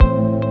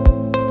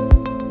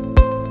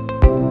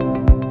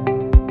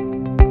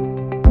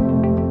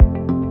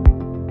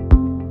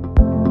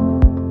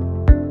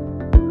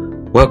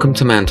Welcome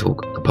to Man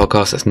Talk, a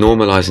podcast that's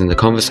normalising the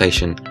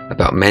conversation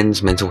about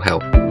men's mental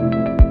health.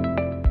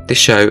 This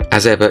show,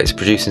 as ever, is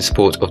produced in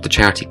support of the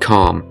charity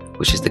CALM,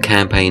 which is the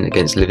campaign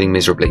against living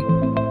miserably.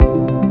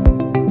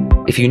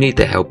 If you need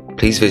their help,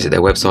 please visit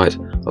their website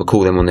or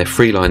call them on their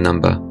free line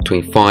number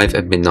between 5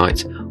 and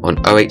midnight on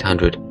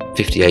 0800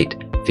 58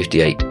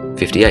 58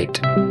 58.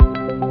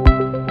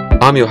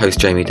 I'm your host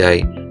Jamie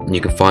Day, and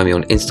you can find me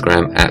on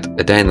Instagram at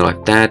A Day in the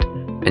Life Dad,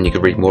 and you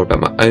can read more about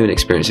my own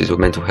experiences with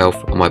mental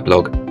health on my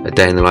blog,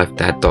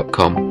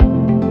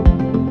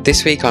 adayinthelifedad.com.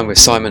 This week I'm with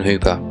Simon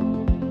Hooper.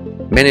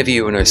 Many of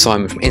you will know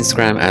Simon from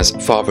Instagram as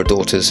Father of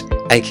Daughters,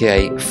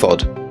 aka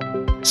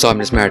FOD.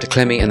 Simon is married to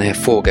Clemmy and they have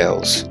 4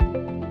 girls.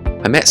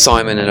 I met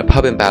Simon in a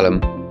pub in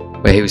Balham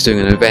where he was doing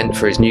an event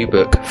for his new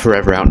book,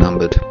 Forever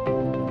Outnumbered.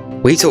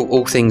 We talk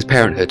all things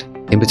parenthood,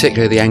 in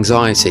particular the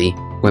anxiety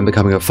when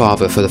becoming a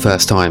father for the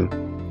first time,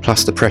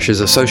 plus the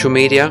pressures of social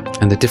media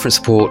and the different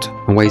support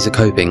and ways of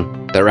coping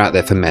that are out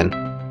there for men.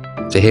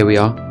 So here we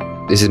are,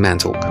 this is Man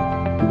Talk.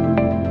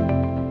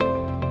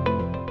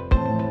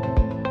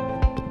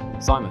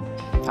 Simon,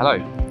 hello.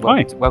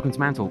 Welcome to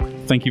Man Talk.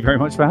 Thank you very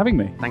much for having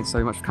me. Thanks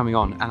so much for coming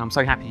on, and I'm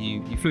so happy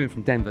you flew in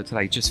from Denver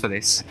today just for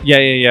this.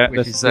 Yeah.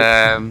 Which is,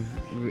 I'm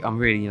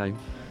really,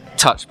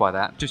 touched by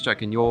that. Just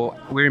joking.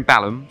 We're in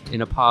Balham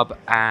in a pub,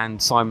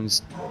 and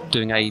Simon's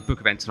doing a book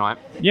event tonight.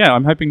 Yeah,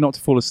 I'm hoping not to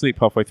fall asleep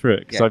halfway through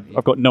it because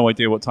I've got no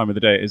idea what time of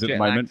the day it is at the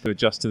moment to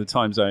adjust to the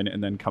time zone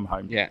and then come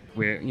home. Yeah,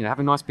 we're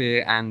having a nice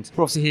beer, and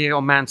we're obviously here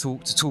on Man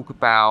Talk to talk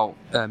about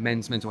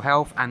men's mental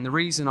health. And the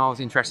reason I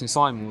was interested in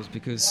Simon was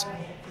because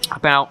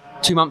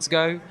about 2 months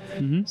ago,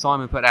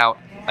 Simon put out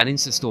an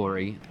Insta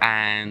story,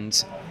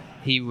 and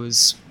he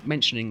was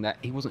mentioning that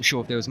he wasn't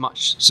sure if there was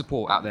much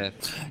support out there.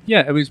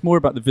 Yeah, it was more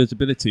about the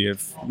visibility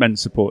of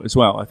men's support as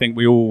well. I think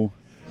we all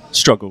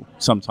struggle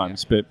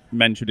sometimes, but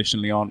men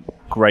traditionally aren't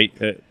great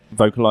at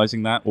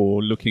vocalising that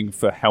or looking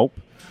for help.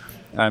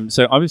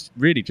 So I was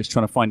really just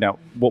trying to find out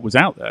what was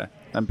out there.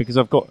 And because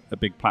I've got a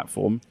big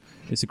platform,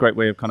 it's a great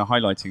way of kind of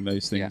highlighting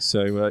those things. Yeah.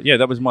 So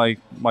that was my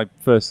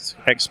first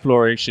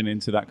exploration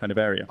into that kind of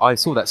area. I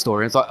saw that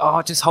story and I was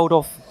like, just hold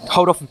off,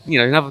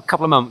 another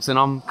couple of months and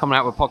I'm coming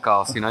out with a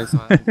podcast,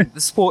 So the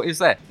support is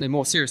there. No,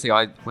 more seriously,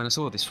 when I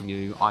saw this from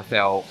you, I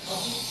felt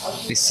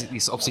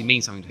this obviously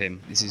means something to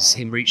him. This is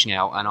him reaching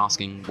out and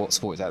asking what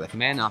support is out there for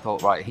men. And I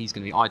thought, right, he's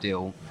going to be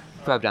ideal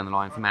further down the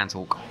line for Man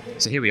Talk.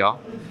 So here we are.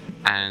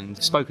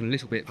 And spoken a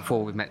little bit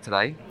before we've met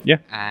today. Yeah.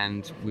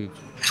 And we've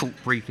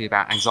talked briefly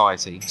about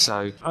anxiety.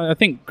 So I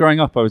think growing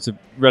up, I was a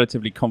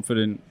relatively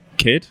confident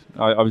kid.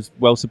 I was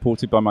well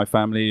supported by my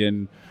family,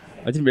 and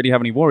I didn't really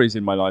have any worries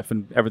in my life,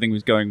 and everything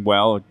was going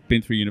well. I'd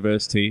been through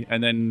university,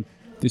 and then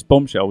this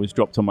bombshell was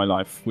dropped on my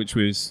life, which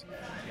was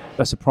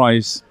a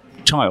surprise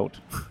child.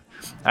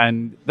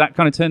 And that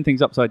kind of turned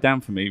things upside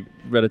down for me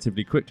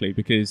relatively quickly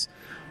because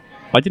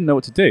I didn't know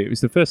what to do. It was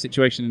the first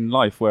situation in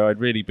life where I'd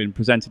really been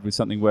presented with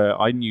something where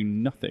I knew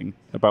nothing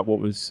about what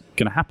was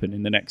going to happen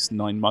in the next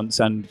 9 months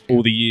and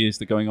all the years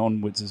that are going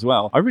onwards as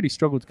well. I really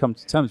struggled to come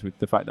to terms with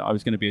the fact that I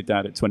was going to be a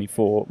dad at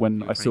 24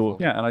 when I saw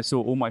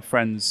all my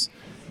friends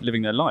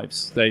living their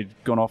lives. They'd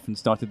gone off and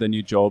started their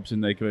new jobs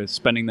and they were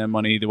spending their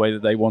money the way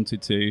that they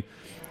wanted to.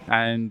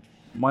 And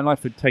my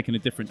life had taken a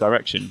different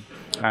direction.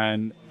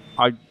 And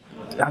I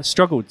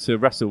struggled to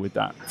wrestle with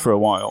that for a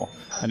while,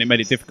 and it made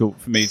it difficult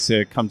for me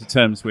to come to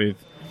terms with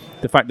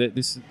the fact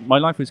that my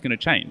life was going to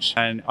change,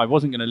 and I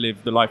wasn't going to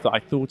live the life that I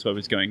thought I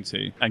was going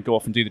to, and go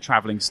off and do the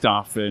travelling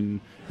stuff,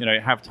 and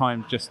have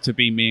time just to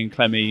be me and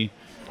Clemmy,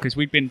 because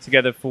we'd been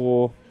together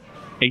for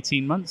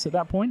 18 months at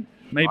that point,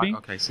 maybe. Right,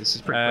 okay, so this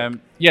is pretty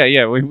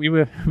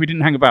quick. We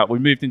didn't hang about. We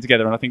moved in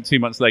together, and I think 2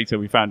 months later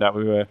we found out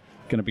we were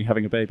going to be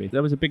having a baby.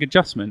 There was a big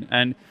adjustment,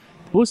 and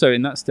also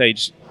in that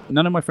stage,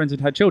 none of my friends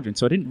had children,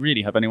 so I didn't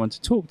really have anyone to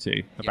talk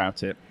to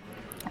about it.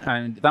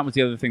 And that was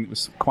the other thing that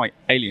was quite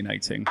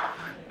alienating.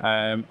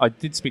 I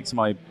did speak to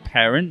my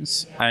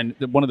parents, and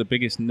one of the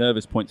biggest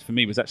nervous points for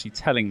me was actually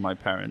telling my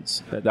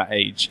parents at that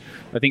age.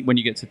 I think when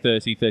you get to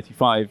 30,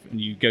 35, and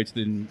you go to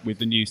them with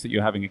the news that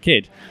you're having a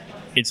kid,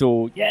 it's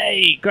all,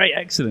 yay, great,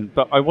 excellent.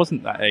 But I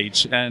wasn't that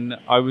age, and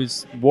I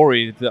was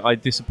worried that I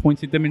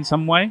disappointed them in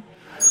some way.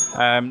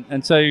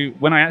 And so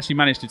when I actually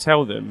managed to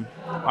tell them,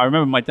 I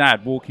remember my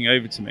dad walking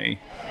over to me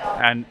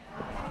and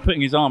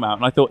putting his arm out,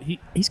 and I thought,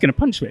 he's going to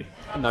punch me.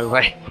 No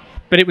way.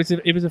 But it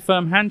was a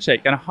firm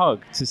handshake and a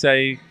hug to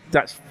say,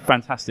 that's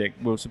fantastic,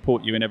 we'll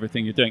support you in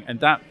everything you're doing. And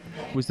that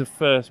was the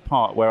first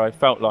part where I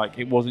felt like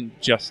it wasn't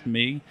just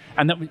me.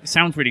 And that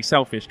sounds really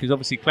selfish, because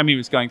obviously Clemmy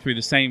was going through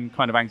the same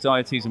kind of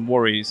anxieties and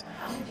worries.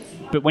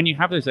 But when you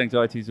have those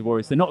anxieties and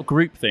worries, they're not a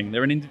group thing,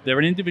 they're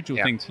an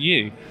individual thing to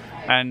you.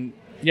 And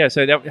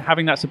So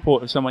having that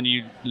support of someone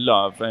you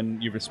love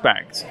and you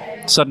respect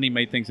suddenly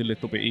made things a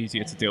little bit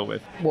easier to deal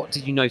with. What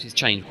did you notice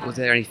change? Was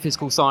there any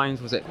physical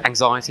signs? Was it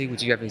anxiety?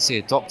 Would you ever see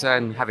a doctor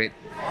and have it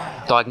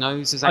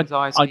diagnosed as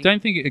anxiety? I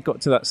don't think it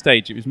got to that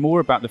stage. It was more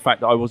about the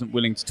fact that I wasn't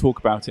willing to talk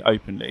about it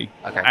openly.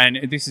 Okay.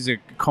 And this is a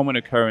common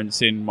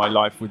occurrence in my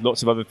life with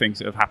lots of other things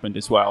that have happened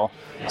as well.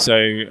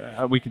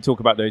 So we can talk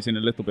about those in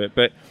a little bit.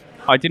 But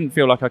I didn't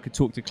feel like I could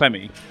talk to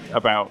Clemmy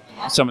about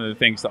some of the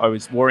things that I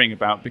was worrying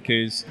about,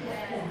 because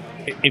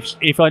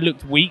if I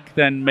looked weak,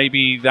 then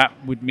maybe that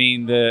would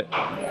mean that,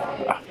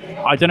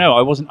 I don't know,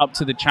 I wasn't up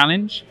to the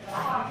challenge.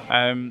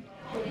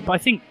 But I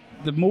think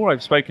the more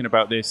I've spoken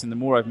about this and the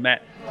more I've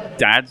met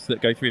dads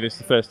that go through this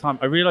the first time,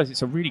 I realise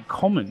it's a really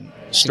common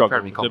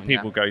struggle that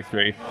people go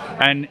through.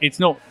 And it's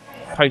not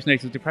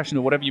postnatal depression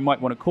or whatever you might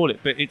want to call it,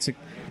 but it's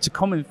a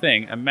common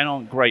thing, and men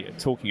aren't great at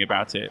talking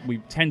about it. We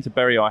tend to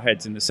bury our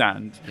heads in the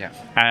sand,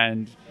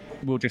 and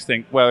we'll just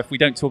think, well, if we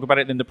don't talk about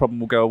it, then the problem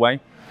will go away.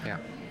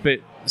 But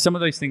some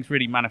of those things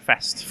really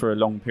manifest for a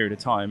long period of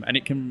time, and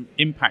it can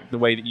impact the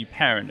way that you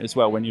parent as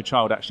well when your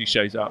child actually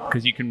shows up,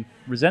 because you can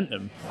resent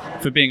them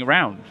for being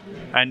around.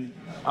 And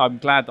I'm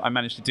glad that I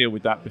managed to deal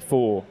with that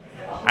before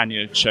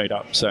Anya showed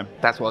up. So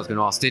that's what I was going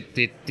to ask.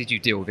 Did you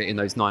deal with it in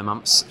those 9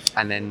 months,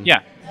 and then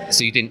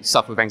so you didn't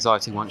suffer with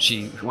anxiety once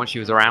she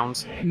was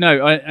around?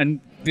 No, and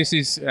this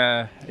is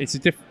it's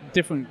a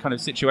different kind of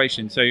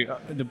situation. So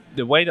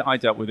the way that I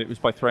dealt with it was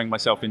by throwing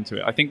myself into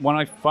it. I think when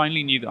I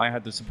finally knew that I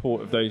had the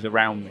support of those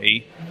around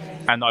me,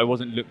 and that I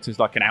wasn't looked as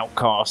like an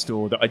outcast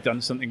or that I'd done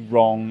something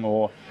wrong,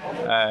 or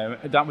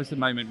that was the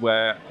moment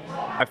where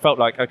I felt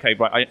like, okay,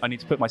 right, I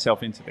need to put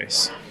myself into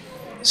this.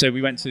 So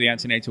we went to the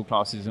antenatal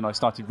classes, and I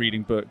started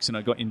reading books, and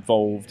I got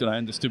involved, and I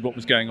understood what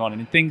was going on,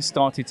 and things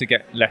started to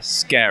get less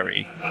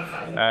scary,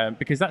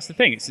 because that's the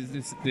thing,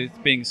 it's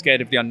being scared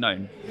of the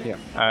unknown.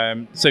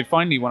 So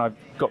finally, when I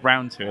got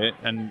round to it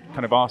and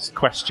kind of asked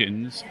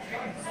questions,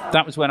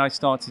 that was when I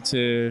started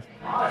to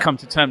come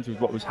to terms with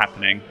what was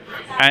happening.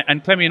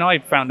 And Clemmy and I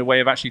found a way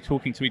of actually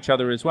talking to each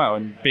other as well,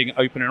 and being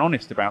open and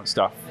honest about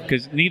stuff,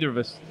 because neither of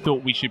us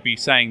thought we should be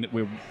saying that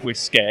we're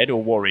scared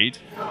or worried,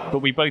 but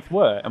we both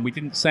were, and we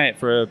didn't say it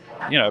for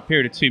a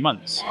period of 2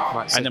 months.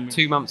 Right, so and then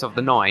 2 months of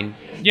the 9.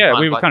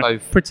 We were kind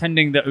of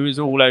pretending that it was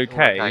all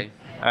okay.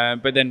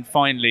 But then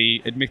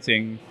finally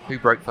admitting. Who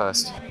broke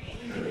first?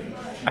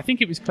 I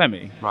think it was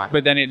Clemmy, right?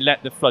 But then it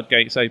let the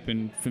floodgates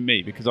open for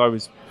me, because I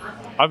was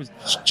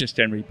just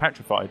generally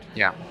petrified.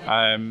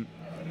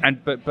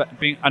 And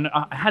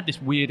I had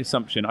this weird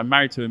assumption. I'm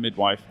married to a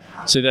midwife,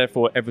 so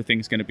therefore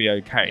everything's going to be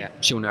okay.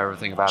 She'll know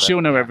everything about it.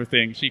 She'll know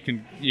everything. She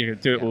can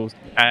do it all.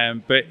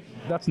 But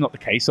that's not the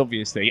case,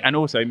 obviously. And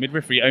also,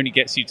 midwifery only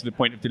gets you to the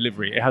point of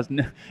delivery.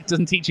 It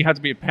doesn't teach you how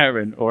to be a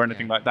parent or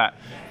anything like that.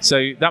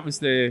 So that was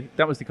the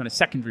kind of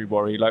secondary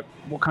worry. Like,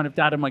 what kind of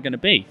dad am I going to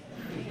be?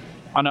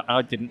 And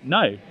I didn't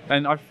know,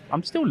 and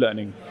I'm still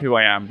learning who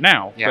I am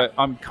now. But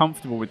I'm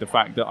comfortable with the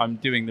fact that I'm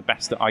doing the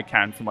best that I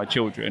can for my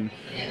children,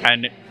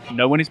 and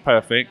no one is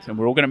perfect, and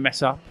we're all going to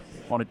mess up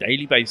on a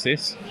daily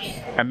basis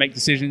and make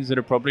decisions that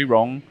are probably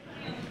wrong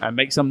and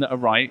make some that are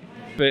right,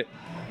 but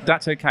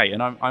that's okay,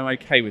 and I'm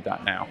okay with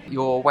that now.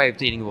 Your way of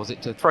dealing was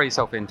it to throw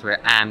yourself into it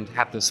and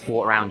have the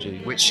support around you,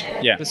 which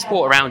the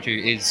support around you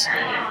is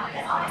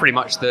pretty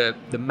much the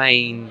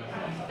main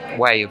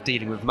way of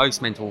dealing with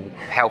most mental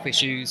health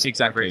issues.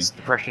 Exactly. Whether it's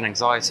depression,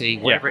 anxiety,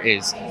 whatever it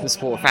is, the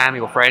support of family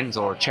or friends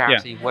or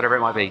charity, whatever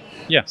it might be.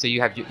 So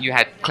you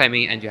had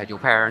Clemmy and you had your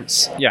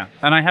parents.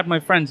 And I had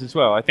my friends as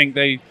well. I think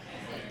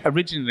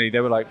originally they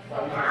were like,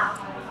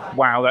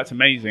 wow, that's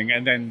amazing,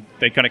 and then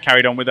they kind of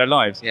carried on with their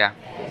lives.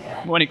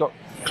 When it got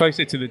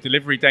closer to the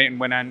delivery date and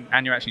when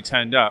Anya actually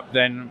turned up,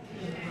 then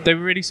they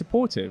were really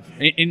supportive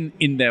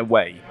in their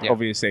way,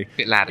 obviously. A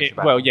bit laddish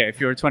about it. If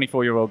you're a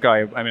 24-year-old guy,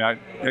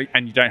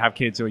 and you don't have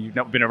kids or you've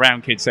not been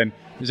around kids, then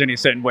there's only a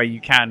certain way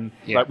you can,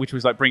 which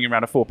was like bringing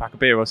around a 4-pack of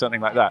beer or something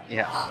like that,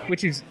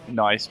 which is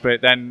nice. But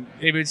then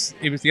it was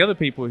the other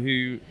people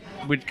who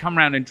would come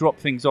around and drop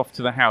things off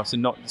to the house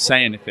and not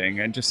say anything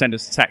and just send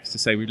us a text to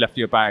say, we've left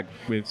you a bag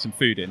with some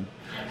food in.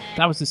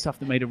 That was the stuff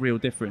that made a real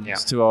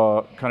difference to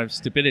our kind of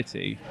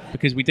stability,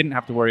 because we didn't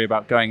have to worry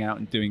about going out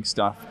and doing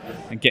stuff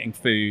and getting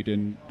food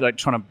and like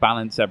trying to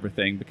balance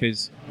everything,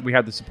 because we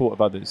had the support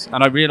of others.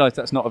 And I realised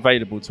that's not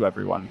available to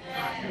everyone.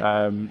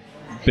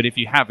 But if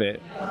you have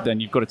it, then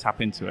you've got to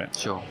tap into it.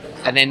 Sure.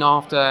 And then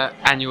after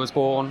Anya was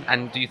born,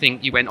 and do you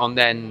think you went on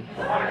then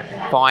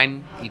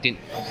fine? You didn't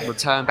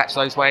return back to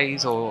those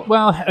ways, or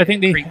I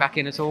think creep back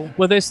in at all?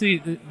 Well, there's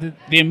the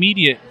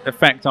immediate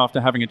effect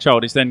after having a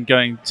child is then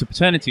going to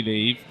paternity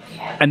leave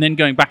and then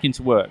going back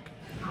into work,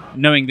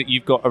 knowing that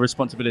you've got a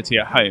responsibility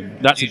at home.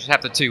 You just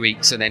have the 2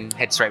 weeks and then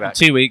head straight back.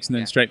 2 weeks and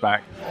then straight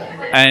back.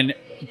 And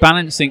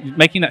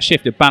making that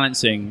shift of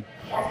balancing.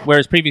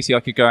 Whereas previously I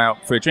could go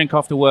out for a drink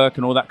after work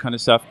and all that kind of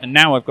stuff, and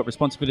now I've got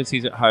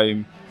responsibilities at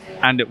home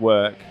and at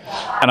work,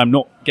 and I'm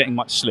not getting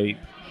much sleep.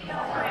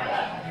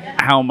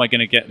 How am I going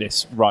to get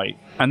this right?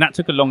 And that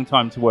took a long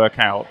time to work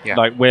out,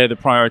 like where the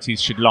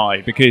priorities should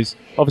lie, because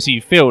obviously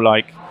you feel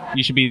like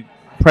you should be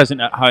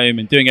present at home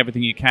and doing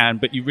everything you can,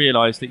 but you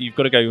realise that you've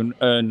got to go and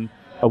earn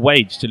a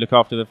wage to look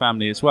after the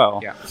family as well.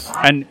 Yeah.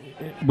 And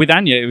with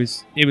Anya, it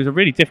was a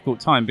really difficult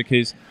time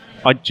because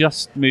I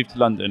just moved to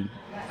London,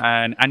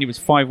 and Anya was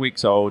 5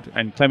 weeks old,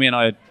 and Clemmy and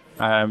I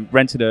had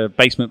rented a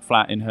basement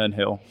flat in Herne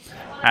Hill,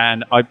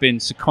 and I'd been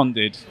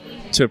seconded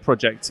to a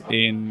project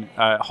in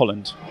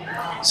Holland.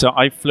 So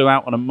I flew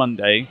out on a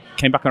Monday,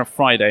 came back on a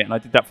Friday, and I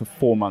did that for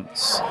 4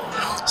 months.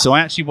 So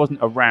I actually wasn't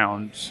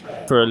around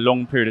for a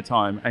long period of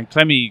time, and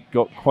Clemmy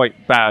got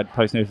quite bad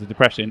postnatal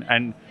depression,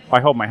 and I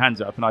hold my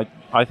hands up, and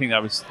I think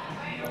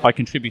I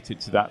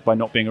contributed to that by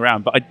not being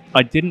around. But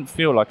I didn't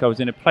feel like I was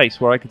in a place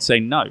where I could say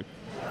no.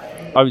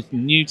 I was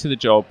new to the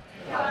job.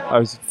 I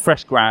was a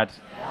fresh grad,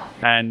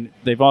 and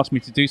they've asked me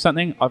to do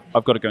something.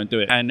 I've got to go and do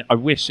it. And I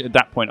wish at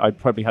that point I'd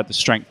probably had the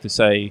strength to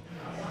say,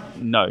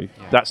 no,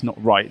 that's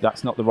not right.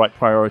 That's not the right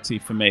priority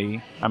for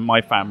me and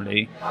my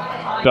family.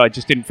 But I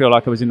just didn't feel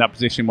like I was in that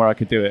position where I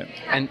could do it.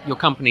 And your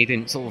company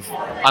didn't sort of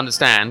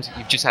understand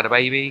you've just had a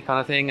baby kind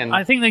of thing? And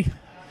I think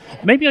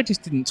maybe I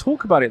just didn't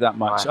talk about it that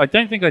much. Right. I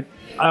don't think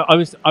I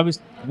was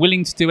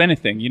willing to do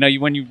anything. You know,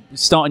 when you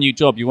start a new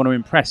job, you want to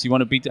impress. You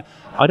want to be.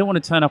 I don't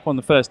want to turn up on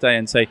the first day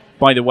and say,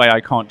 by the way,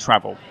 I can't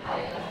travel.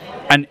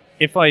 And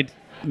if I'd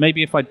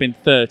been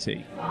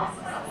 30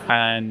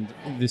 and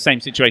the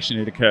same situation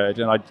had occurred,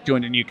 and I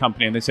joined a new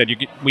company and they said,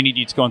 we need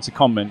you to go on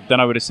secondment, then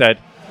I would have said,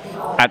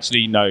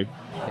 actually, no,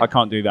 I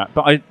can't do that.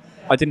 But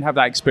I didn't have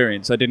that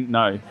experience. I didn't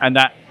know. And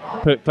that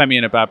put Clemmy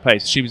in a bad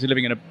place. She was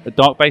living in a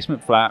dark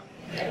basement flat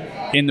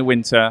in the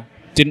winter,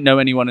 didn't know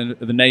anyone,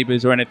 the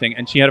neighbours or anything,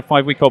 and she had a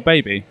 5-week-old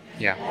baby.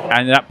 Yeah.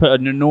 And that put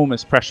an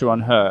enormous pressure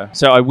on her.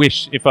 So I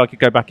wish if I could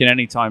go back in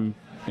any time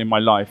in my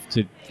life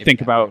to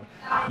think about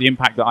the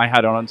impact that I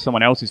had on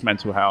someone else's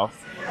mental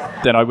health,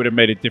 then I would have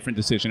made a different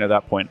decision at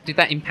that point. Did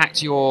that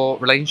impact your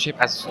relationship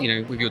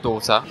with your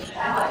daughter?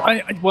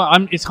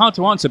 It's hard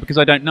to answer because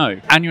I don't know.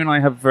 Anya and I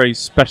have a very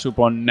special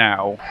bond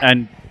now,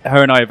 and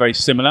her and I are very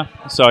similar,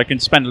 so I can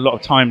spend a lot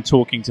of time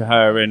talking to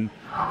her in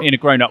a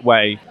grown-up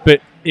way.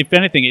 But if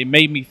anything, it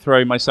made me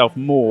throw myself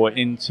more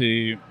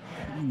into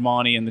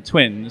Marnie and the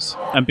twins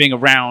and being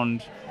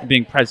around,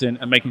 being present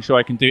and making sure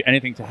I can do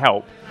anything to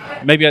help.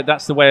 Maybe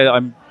that's the way that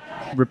I'm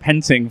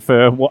repenting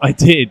for what I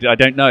did. I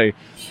don't know.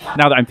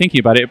 Now that I'm thinking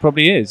about it, it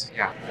probably is.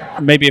 Yeah.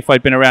 Maybe if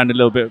I'd been around a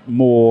little bit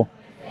more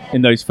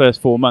in those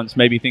first 4 months,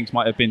 maybe things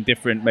might have been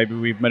different. Maybe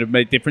we might have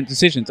made different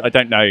decisions. I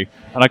don't know.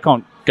 And I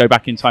can't go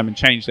back in time and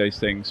change those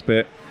things.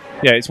 But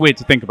yeah, it's weird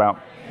to think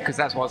about. Because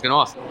that's what I was going to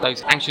ask.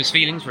 Those anxious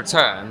feelings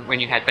return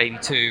when you had baby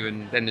 2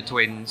 and then the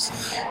twins.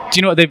 Do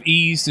you know what? They've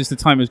eased as the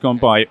time has gone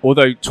by,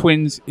 although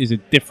twins is a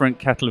different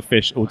kettle of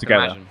fish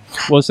altogether.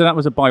 Well, so that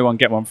was a buy one,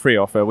 get one free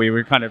offer. We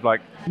were kind of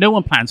like, no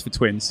one plans for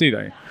twins, do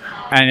they?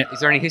 And is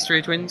there any history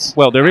of twins?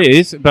 Well, there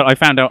is, but I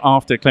found out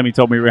after Clemmy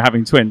told me we were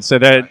having twins. So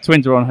their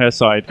twins are on her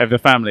side of the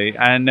family.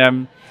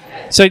 And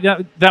so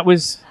that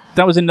was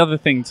another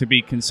thing to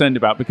be concerned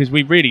about, because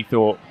we really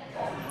thought,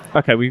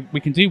 okay, we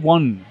can do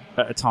one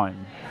at a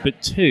time, but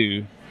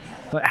 2,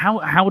 like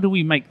how do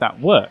we make that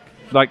work?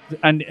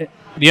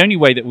 The only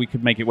way that we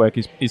could make it work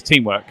is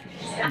teamwork.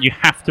 You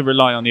have to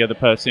rely on the other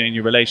person in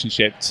your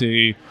relationship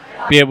to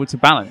be able to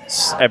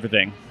balance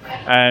everything,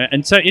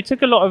 and so it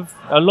took a lot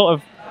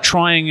of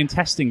trying and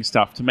testing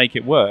stuff to make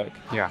it work.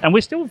 Yeah. And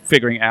we're still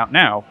figuring it out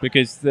now,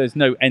 because there's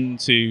no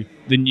end to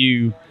the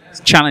new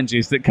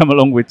challenges that come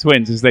along with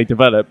twins as they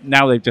develop.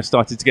 Now they've just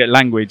started to get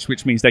language,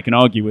 which means they can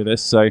argue with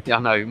us. So yeah, I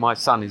know. My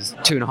son is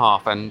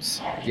 2.5,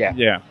 and yeah.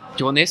 Do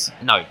you want this?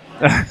 No.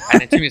 And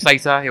then 2 minutes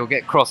later, he'll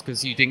get cross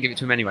because you didn't give it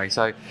to him anyway.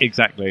 So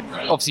exactly.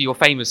 Obviously, you're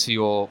famous for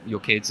your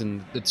kids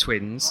and the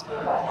twins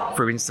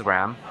through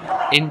Instagram.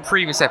 In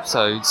previous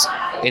episodes,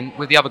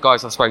 with the other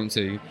guys I've spoken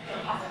to,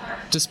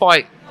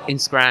 despite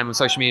Instagram and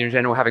social media in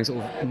general having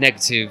sort of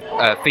negative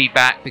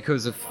feedback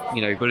because of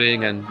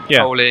bullying and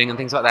trolling and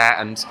things like that,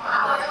 and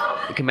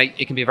it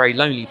can be a very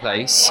lonely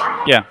place.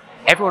 Yeah.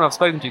 Everyone I've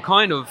spoken to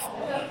kind of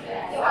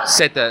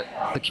said that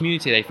the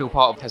community they feel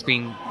part of has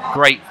been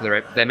great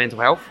for their mental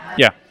health.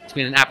 Yeah. It's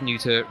been an avenue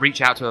to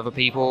reach out to other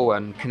people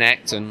and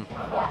connect. And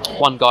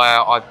one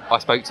guy I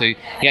spoke to,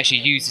 he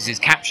actually uses his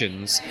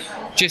captions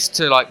just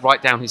to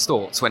write down his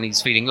thoughts when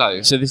he's feeling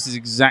low. So this is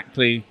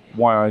exactly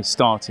why I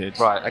started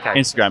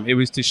Instagram. It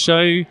was to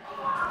show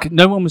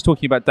no one was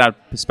talking about dad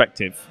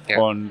perspective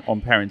on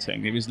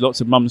parenting. It was lots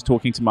of mums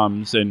talking to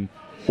mums and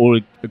all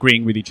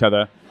agreeing with each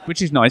other, which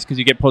is nice because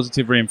you get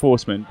positive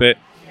reinforcement. But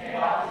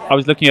I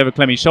was looking over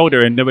Clemmy's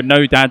shoulder and there were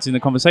no dads in the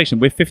conversation.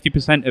 We're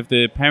 50% of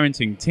the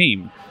parenting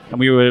team and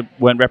we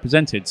weren't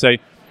represented. So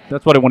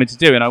that's what I wanted to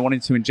do, and I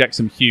wanted to inject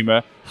some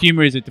humour.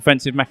 Humour is a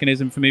defensive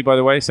mechanism for me, by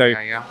the way. So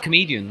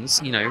comedians,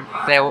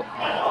 they'll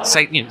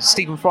say,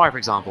 Stephen Fry, for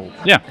example,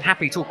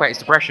 happily talk about his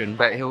depression,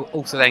 but he'll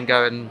also then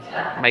go and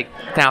make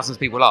thousands of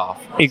people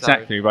laugh.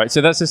 Exactly, right. So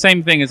that's the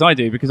same thing as I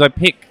do, because I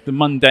pick the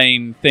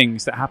mundane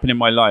things that happen in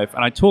my life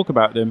and I talk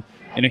about them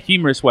in a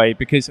humorous way,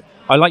 because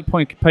I like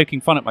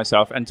poking fun at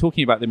myself and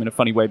talking about them in a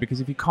funny way,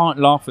 because if you can't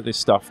laugh at this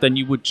stuff, then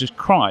you would just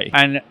cry.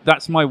 And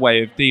that's my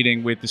way of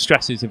dealing with the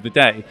stresses of the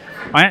day.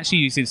 I actually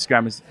use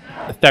Instagram as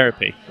a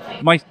therapy.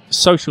 My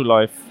social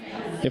life,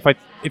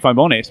 if I'm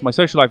honest, my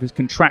social life has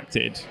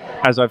contracted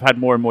as I've had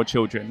more and more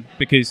children,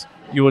 because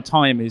your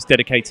time is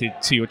dedicated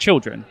to your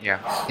children. Yeah.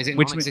 Is it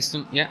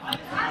non-existent yet?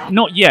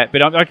 Not yet,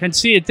 but I can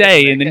see a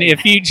day in the near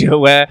future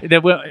where there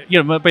will,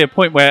 might be a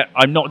point where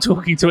I'm not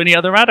talking to any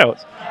other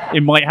adults.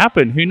 It might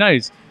happen. Who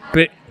knows?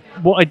 But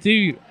what I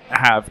do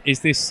have is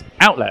this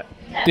outlet.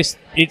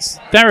 It's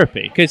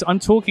therapy, because I'm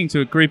talking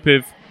to a group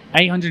of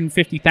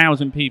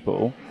 850,000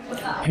 people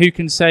who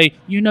can say,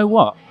 you know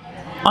what?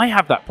 I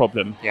have that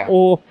problem,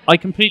 or I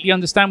completely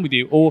understand with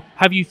you, or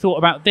have you thought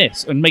about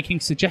this, and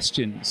making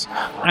suggestions.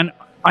 And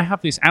I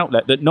have this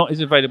outlet that not is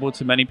available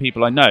to many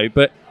people I know,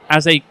 but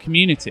as a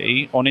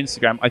community on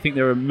Instagram, I think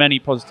there are many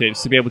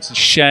positives to be able to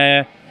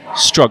share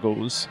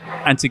struggles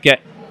and to get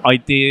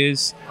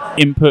ideas,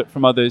 input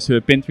from others who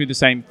have been through the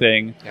same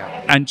thing,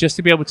 and just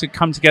to be able to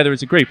come together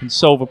as a group and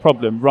solve a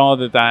problem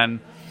rather than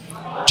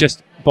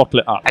just bottle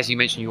it up. As you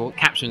mentioned, your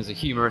captions are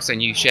humorous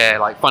and you share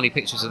like funny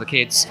pictures of the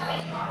kids.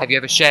 Have you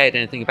ever shared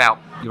anything about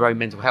your own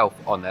mental health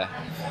on there?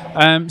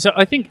 So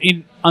I think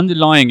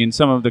underlying in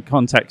some of the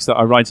context that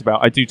I write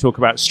about, I do talk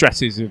about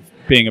stresses of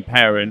being a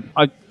parent.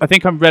 I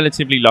think I'm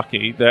relatively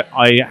lucky that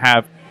I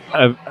have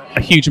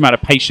a huge amount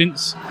of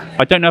patience.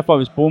 I don't know if I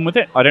was born with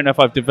it. I don't know if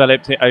I've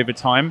developed it over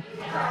time.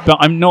 But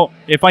I'm not,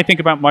 if I think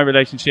about my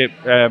relationship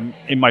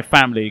in my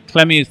family,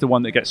 Clemmy is the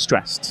one that gets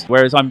stressed,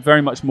 whereas I'm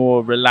very much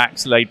more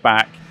relaxed, laid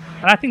back.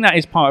 And I think that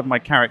is part of my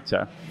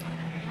character.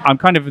 I'm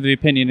kind of of the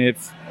opinion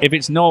if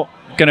it's not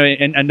going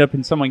to end up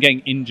in someone getting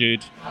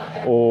injured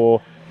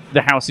or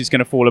the house is going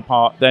to fall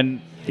apart,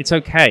 then it's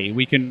okay.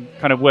 We can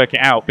kind of work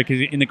it out,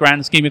 because in the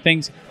grand scheme of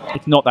things,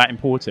 it's not that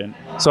important.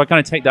 So I kind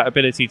of take that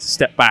ability to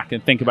step back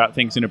and think about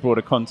things in a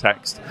broader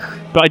context.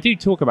 But I do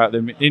talk about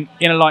them in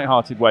a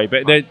light-hearted way.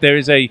 But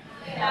there's a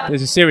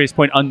serious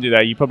point under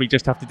there. You probably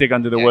just have to dig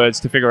under the words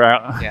to figure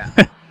out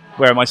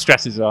where my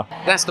stresses are.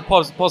 That's the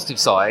positive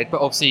side, but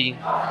obviously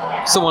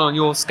someone on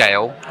your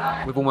scale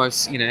with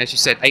almost, as you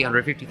said,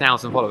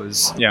 850,000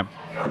 followers. Yeah.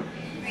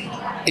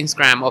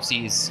 Instagram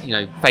obviously is,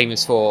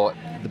 famous for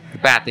the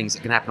bad things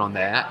that can happen on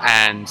there,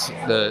 and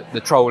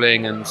the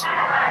trolling and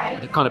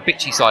the kind of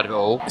bitchy side of it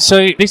all.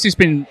 So this has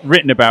been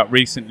written about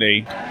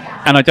recently,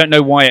 and I don't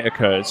know why it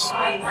occurs.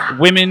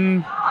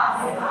 Women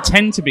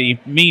tend to be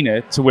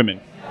meaner to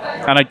women,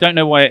 and I don't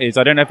know why it is.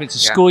 I don't know if it's a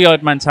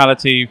schoolyard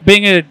mentality.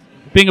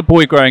 Being a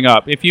boy growing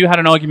up, if you had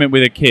an argument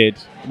with a kid,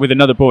 with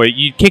another boy,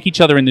 you'd kick each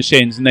other in the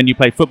shins and then you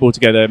play football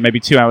together maybe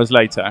 2 hours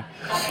later.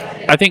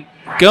 I think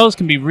girls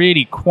can be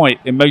really quite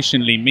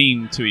emotionally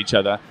mean to each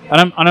other.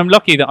 And I'm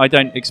lucky that I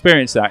don't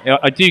experience that.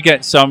 I do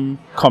get some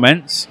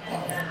comments,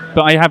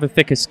 but I have a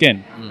thicker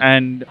skin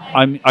and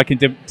I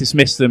can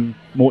dismiss them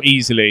more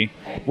easily.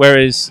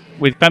 Whereas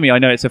with Femi, I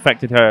know it's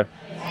affected her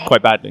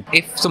quite badly.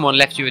 If someone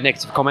left you a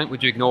negative comment,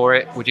 would you ignore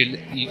it? Would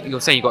you're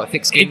saying you've got a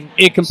thick skin?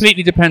 It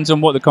completely depends on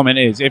what the comment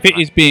is. If it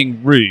is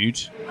being rude,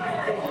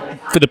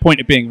 for the point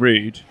of being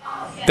rude,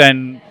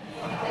 then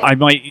I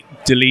might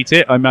delete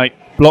it. I might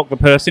block the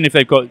person if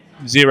they've got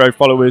 0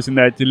 followers and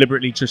they're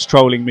deliberately just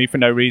trolling me for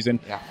no reason.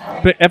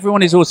 But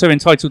everyone is also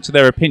entitled to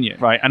their opinion,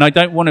 right? And I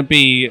don't want to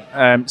be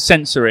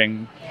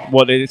censoring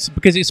what it is,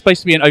 because it's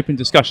supposed to be an open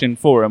discussion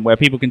forum where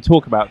people can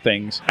talk about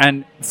things.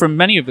 And from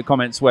many of the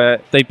comments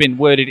where they've been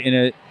worded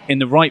in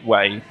the right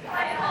way,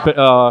 but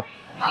are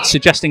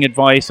suggesting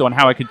advice on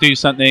how I could do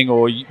something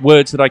or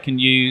words that I can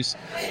use,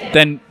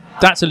 then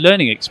that's a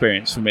learning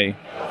experience for me.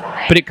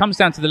 But it comes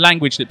down to the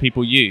language that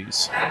people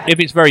use. If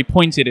it's very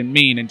pointed and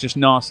mean and just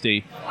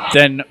nasty,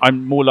 then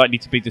I'm more likely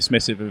to be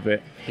dismissive of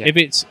it. If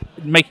it's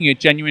making a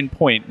genuine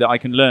point that I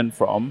can learn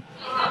from,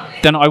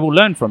 then I will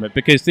learn from it,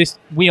 because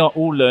we are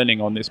all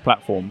learning on this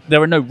platform.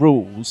 There are no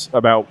rules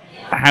about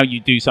how you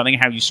do something,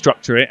 how you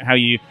structure it, how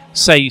you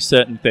say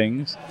certain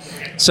things.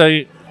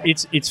 So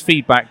it's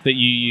feedback that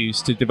you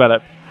use to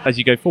develop as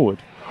you go forward.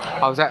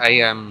 I was at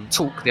a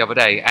talk the other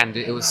day, and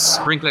it was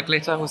Sprinkler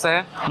Glitter was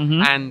there,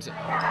 and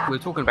we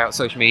were talking about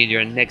social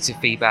media and negative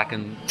feedback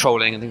and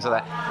trolling and things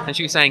like that. And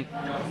she was saying,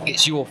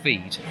 it's your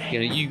feed.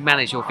 You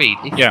manage your feed.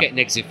 If you get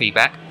negative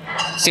feedback,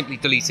 simply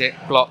delete it,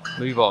 block,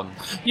 move on.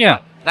 Yeah.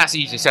 That's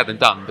easier said than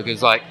done,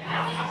 because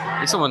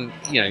if someone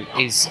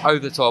is over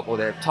the top, or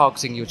they're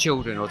targeting your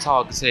children or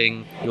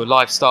targeting your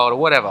lifestyle or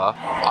whatever,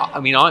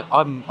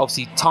 I'm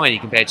obviously tiny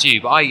compared to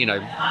you, but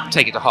I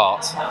take it to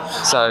heart.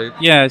 So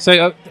yeah.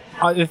 So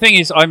the thing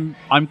is,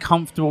 I'm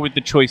comfortable with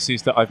the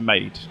choices that I've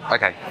made.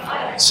 Okay.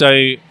 So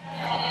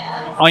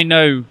I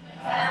know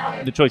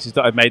the choices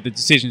that I've made, the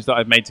decisions that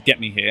I've made to get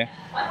me here,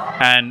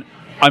 and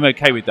I'm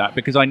okay with that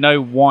because I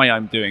know why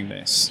I'm doing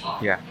this.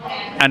 Yeah.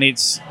 And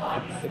it's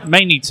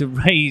mainly to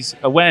raise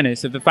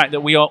awareness of the fact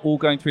that we are all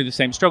going through the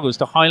same struggles,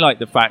 to highlight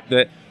the fact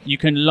that you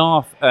can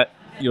laugh at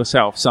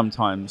yourself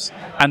sometimes,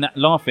 and that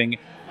laughing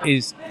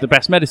is the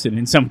best medicine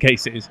in some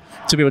cases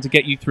to be able to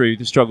get you through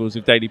the struggles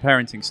of daily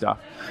parenting stuff.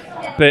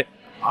 But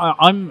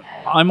I'm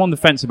on the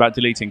fence about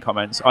deleting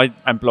comments. I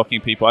am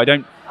blocking people. I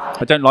don't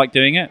like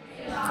doing it.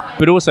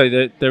 But also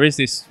there is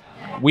this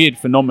weird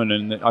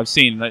phenomenon that I've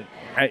seen that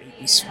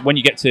when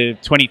you get to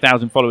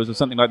 20,000 followers or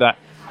something like that,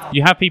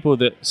 you have people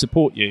that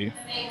support you,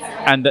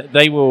 and that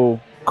they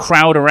will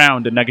crowd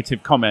around a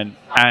negative comment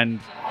and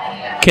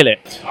kill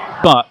it.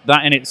 But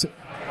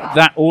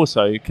that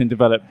also can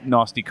develop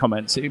nasty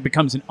comments. It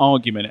becomes an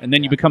argument, and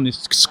then you become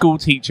this school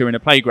teacher in a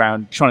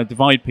playground trying to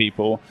divide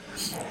people.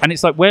 And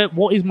it's like,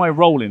 what is my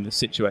role in this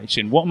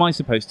situation? What am I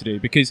supposed to do?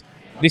 Because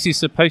this is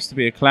supposed to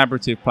be a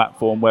collaborative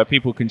platform where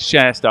people can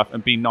share stuff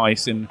and be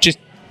nice and just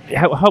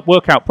help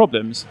work out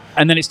problems,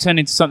 and then it's turned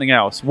into something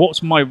else.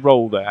 What's my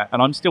role there?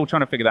 And I'm still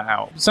trying to figure that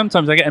out.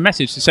 Sometimes I get a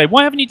message to say,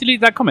 why haven't you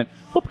deleted that comment?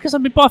 Well, because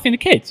I've been bathing the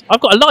kids.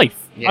 I've got a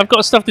life. Yeah. I've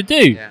got stuff to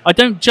do. Yeah. I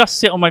don't just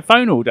sit on my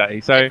phone all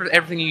day. So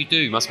everything you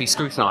do must be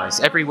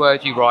scrutinised. Every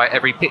word you write,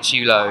 every picture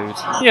you load.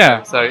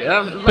 Yeah. So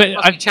it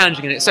must be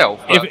challenging in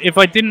itself. If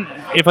I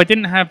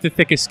didn't have the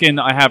thicker skin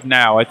that I have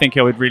now, I think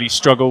I would really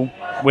struggle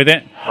with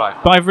it. Right.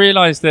 But I've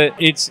realised that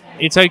it's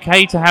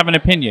okay to have an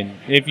opinion.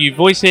 If you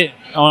voice it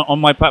on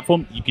my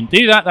platform, you can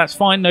do that. That's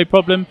fine, no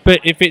problem.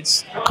 But if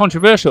it's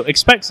controversial,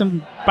 expect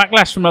some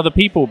backlash from other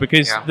people,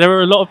 because there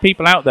are a lot of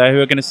people out there who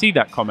are going to see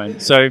that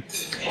comment. So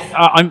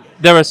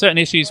there are certain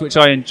issues which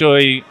I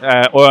enjoy,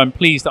 or I'm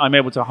pleased that I'm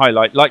able to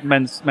highlight, like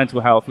men's mental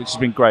health, which has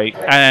been great,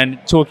 and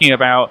talking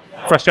about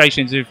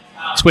frustrations of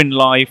twin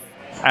life,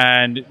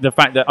 and the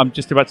fact that I'm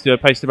just about to do a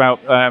post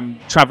about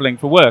travelling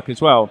for work as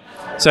well.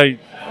 So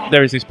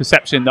there is this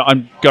perception that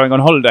I'm going on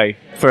holiday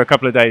for a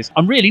couple of days.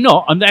 I'm really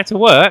not. I'm there to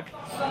work.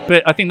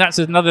 But I think that's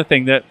another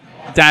thing, that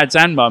dads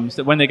and mums,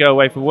 that when they go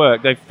away for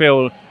work, they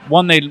feel,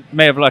 one, they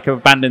may have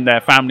abandoned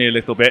their family a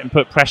little bit and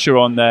put pressure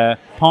on their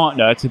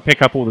partner to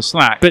pick up all the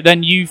slack. But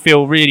then you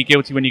feel really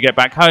guilty when you get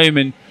back home,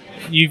 and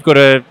you've got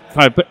to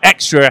kind of put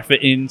extra effort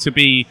in to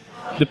be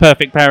the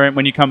perfect parent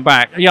when you come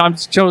back. Yeah, I'm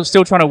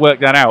still trying to work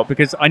that out,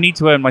 because I need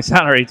to earn my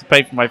salary to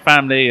pay for my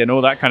family and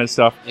all that kind of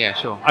stuff. Yeah,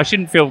 sure. I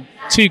shouldn't feel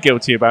too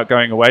guilty about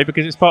going away,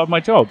 because it's part of my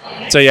job.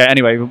 So yeah,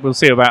 anyway, we'll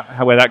see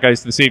about where that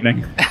goes this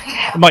evening.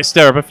 It might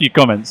stir up a few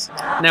comments.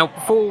 Now,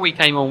 before we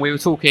came on, we were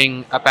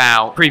talking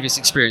about previous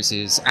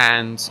experiences,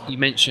 and you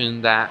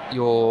mentioned that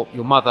your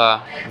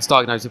mother was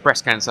diagnosed with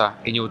breast cancer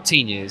in your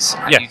teen years,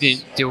 and you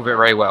didn't deal with it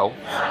very well.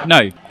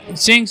 No.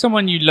 Seeing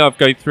someone you love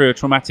go through a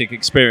traumatic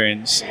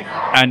experience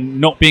and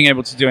not being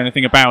able to do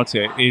anything about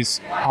it is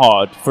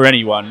hard for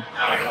anyone.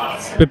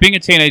 But being a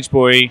teenage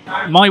boy,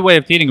 my way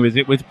of dealing with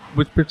it was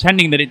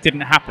pretending that it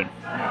didn't happen.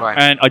 Right.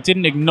 And I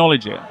didn't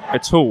acknowledge it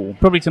at all,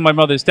 probably to my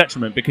mother's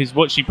detriment, because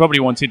what she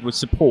probably wanted was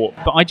support,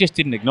 but I just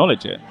didn't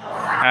acknowledge it.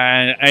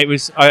 And it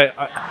was,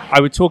 I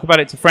would talk about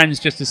it to friends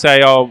just to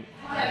say, oh,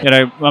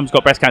 mum's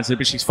got breast cancer,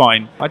 but she's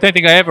fine. I don't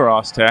think I ever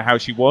asked her how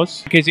she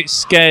was, because it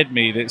scared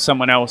me that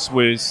someone else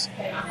was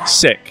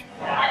sick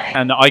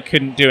and that I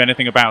couldn't do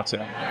anything about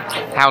it.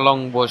 How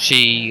long was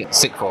she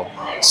sick for?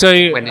 So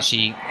when did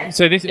she?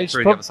 So this it's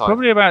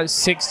probably about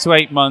 6 to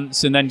 8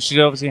 months, and then she's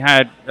obviously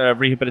had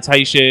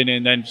rehabilitation,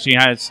 and then she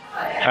has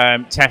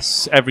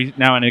tests every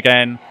now and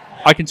again.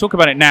 I can talk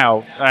about it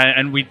now,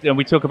 and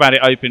we talk about it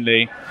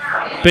openly.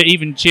 But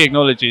even she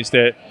acknowledges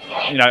that,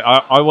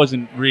 I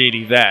wasn't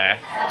really there.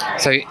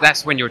 So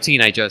that's when you're a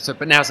teenager.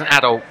 But now as an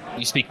adult,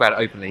 you speak about it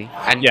openly.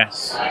 And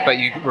yes. But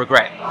you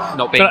regret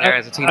not being there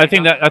as a teenager.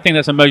 I think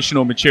that's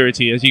emotional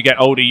maturity. As you get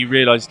older, you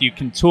realise you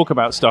can talk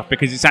about stuff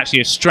because it's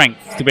actually a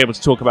strength to be able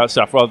to talk about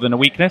stuff rather than a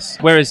weakness.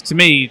 Whereas to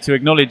me, to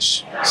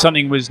acknowledge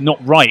something was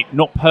not right,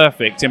 not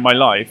perfect in my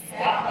life,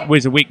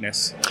 was a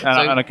weakness,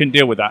 and I couldn't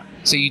deal with that.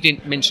 So you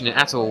didn't mention it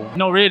at all?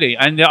 Not really.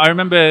 And I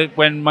remember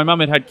when my mum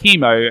had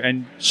chemo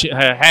and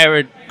her hair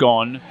had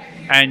gone,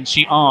 and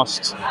she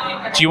asked,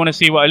 "Do you want to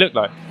see what I look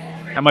like?"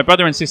 And my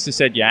brother and sister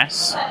said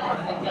yes,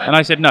 and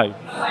I said no.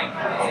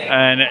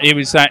 And it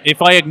was that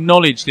if I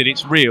acknowledge that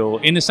it's real,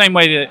 in the same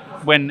way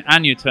that when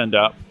Anya turned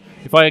up,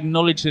 if I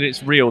acknowledge that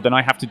it's real, then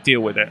I have to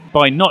deal with it.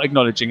 By not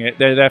acknowledging it,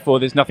 therefore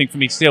there's nothing for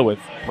me to deal with.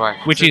 Right.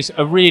 Which is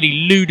a really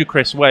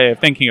ludicrous way of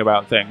thinking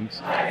about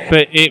things.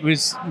 But it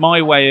was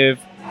my way of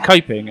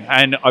coping,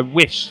 and I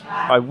wish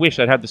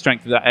I'd had the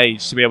strength of that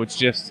age to be able to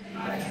just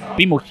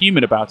be more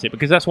human about it,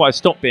 because that's what I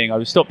stopped being.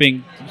 I stopped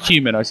being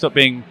human. I stopped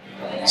being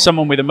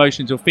someone with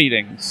emotions or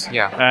feelings.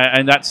 Yeah.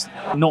 And that's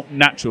not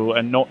natural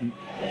and not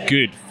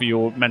good for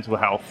your mental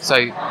health. So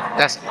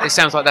it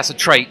sounds like that's a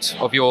trait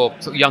of your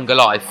sort of younger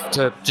life,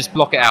 to just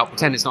block it out,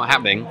 pretend it's not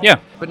happening. Yeah.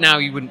 But now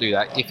you wouldn't do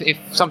that. If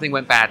something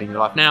went bad in your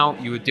life now,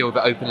 you would deal with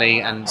it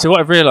openly. And so what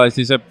I've realised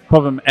is a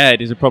problem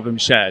aired is a problem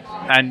shared,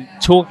 and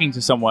talking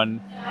to someone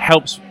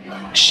helps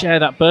share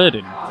that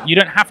burden. You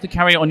don't have to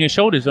carry it on your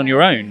shoulders on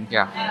your own.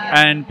 Yeah.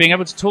 And being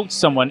able to talk to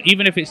someone,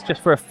 even if it's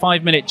just for a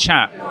 5-minute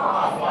chat,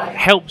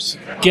 helps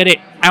get it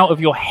out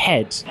of your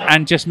head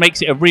and just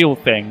makes it a real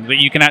thing that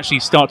you can actually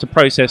start to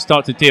process,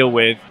 start to deal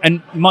with.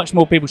 And much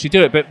more people should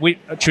do it.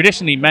 But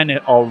traditionally, men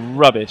are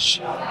rubbish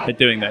at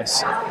doing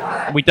this.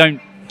 We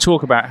don't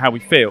talk about how we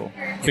feel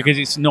because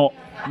it's not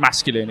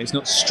masculine, it's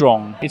not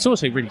strong. It's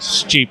also really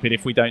stupid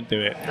if we don't do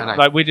it. I know.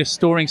 Like, we're just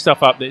storing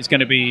stuff up that is going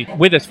to be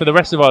with us for the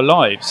rest of our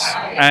lives,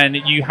 and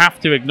you have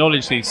to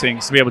acknowledge these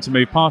things to be able to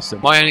move past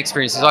them. My own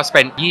experience is I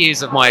spent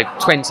years of my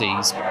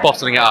 20s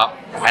bottling it up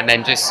and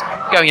then just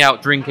going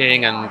out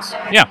drinking and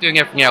doing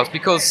everything else,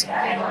 because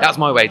that's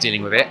my way of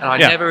dealing with it, and I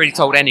never really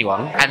told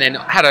anyone, and then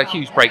had a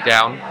huge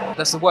breakdown.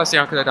 That's the worst thing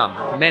I could have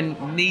done.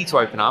 Men need to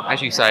open up,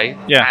 as you say,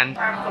 and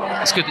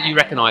it's good that you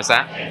recognise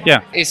that.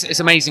 Yeah. It's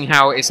amazing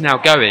how it's now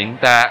going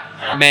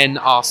that men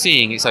are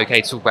seeing it's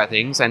okay to talk about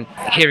things and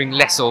hearing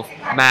less of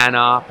man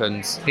up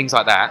and things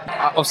like that.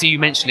 Obviously, you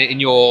mentioned it in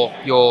your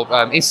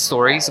Insta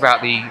stories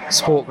about the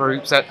support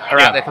groups that are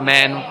out there for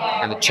men,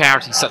 and the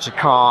charity Such a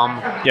Calm.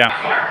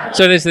 Yeah.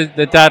 So there's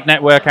the Dad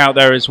Network out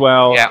there as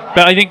well. Yeah.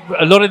 But I think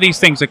a lot of these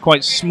things are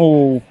quite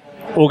small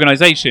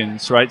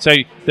organisations, right? So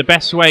the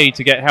best way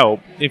to get help,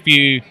 if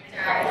you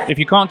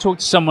can't talk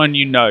to someone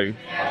you know,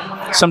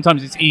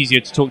 sometimes it's easier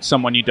to talk to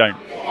someone you don't,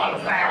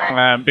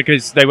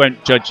 because they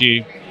won't judge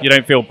you. You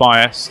don't feel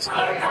biased.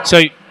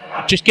 So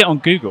just get on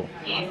Google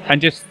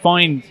and just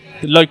find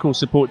the local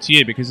support to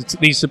you, because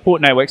these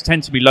support networks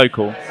tend to be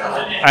local.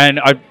 And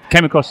I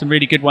came across some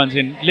really good ones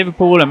in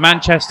Liverpool and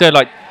Manchester,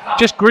 like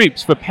just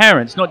groups for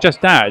parents, not just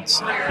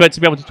dads, but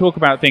to be able to talk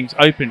about things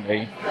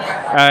openly.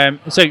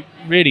 So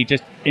really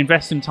just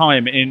invest some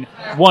time in,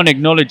 one,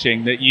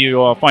 acknowledging that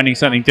you are finding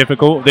something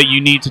difficult, that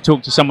you need to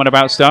talk to someone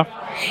about stuff.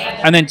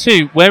 And then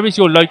two, where is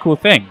your local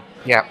thing?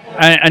 Yeah.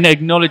 And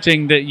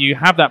acknowledging that you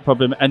have that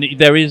problem and that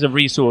there is a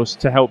resource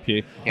to help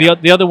you. Yeah.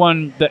 The other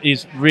one that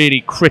is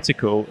really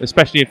critical,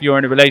 especially if you're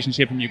in a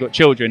relationship and you've got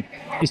children,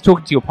 is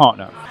talking to your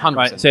partner. 100%,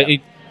 right? So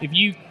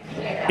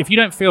if you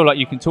don't feel like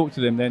you can talk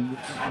to them, then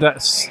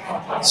that's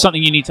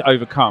something you need to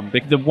overcome.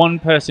 Because the one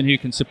person who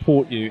can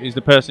support you is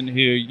the person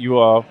who you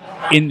are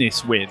in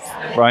this with,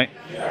 right?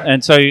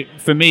 And so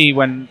for me,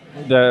 when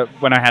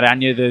I had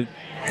Anya,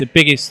 the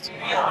biggest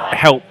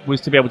help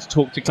was to be able to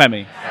talk to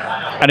Clemmy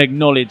and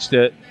acknowledge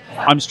that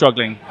I'm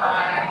struggling.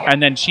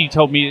 And then she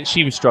told me that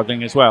she was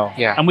struggling as well.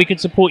 Yeah. And we could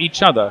support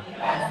each other.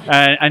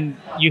 And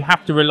you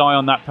have to rely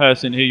on that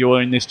person who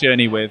you're in this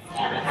journey with.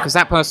 Because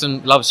that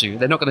person loves you.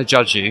 They're not going to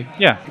judge you.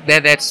 Yeah.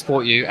 They're there to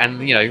support you, and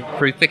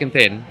through thick and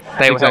thin,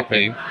 they will help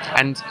you.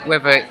 And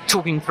whether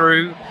talking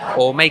through,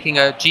 or making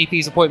a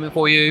GP's appointment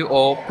for you,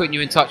 or putting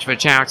you in touch with a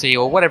charity,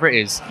 or whatever it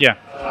is. Yeah.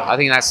 I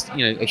think that's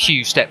a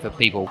huge step for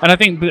people. And I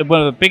think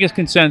one of the biggest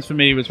concerns for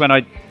me was when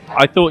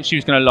I thought she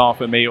was going to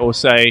laugh at me or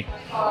say,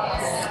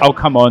 "Oh,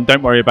 come on,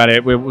 don't worry about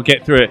it. We'll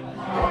get through it."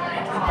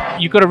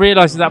 You've got to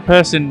realise that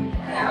person,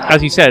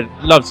 as you said,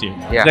 loves you.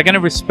 Yeah. They're going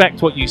to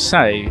respect what you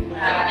say,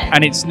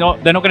 and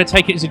they're not going to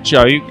take it as a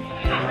joke,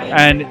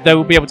 and they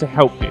will be able to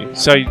help you.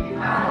 So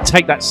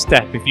take that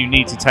step if you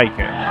need to take it.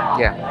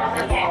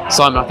 Yeah.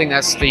 Simon, I think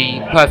that's the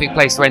perfect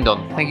place to end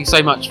on. Thank you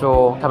so much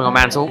for coming on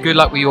Mantle. Good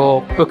luck with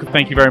your book of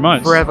Thank you very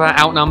much. Forever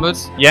Outnumbered.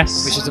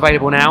 Yes. Which is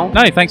available now.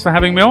 No, thanks for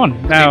having me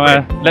on.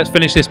 Now let's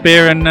finish this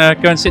beer and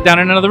go and sit down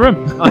in another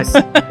room. Nice.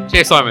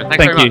 Cheers, Simon.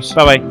 Thanks very much. Thank you.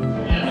 Bye-bye.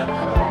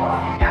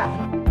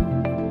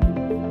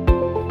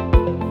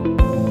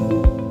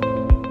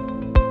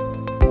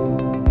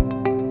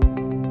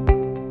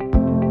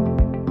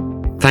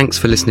 Thanks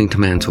for listening to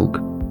Man Talk.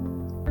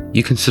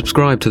 You can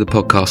subscribe to the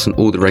podcast on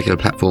all the regular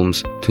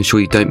platforms to ensure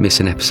you don't miss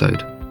an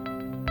episode.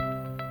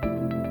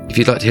 If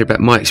you'd like to hear about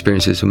my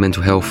experiences with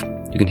mental health,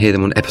 you can hear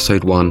them on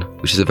episode 1,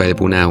 which is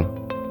available now.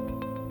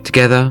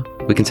 Together,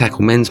 we can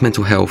tackle men's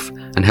mental health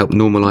and help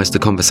normalise the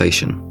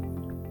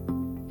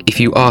conversation. If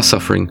you are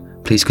suffering,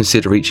 please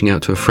consider reaching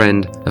out to a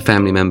friend, a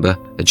family member,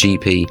 a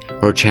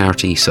GP, or a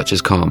charity such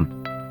as Calm.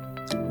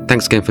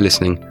 Thanks again for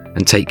listening,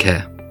 and take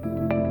care.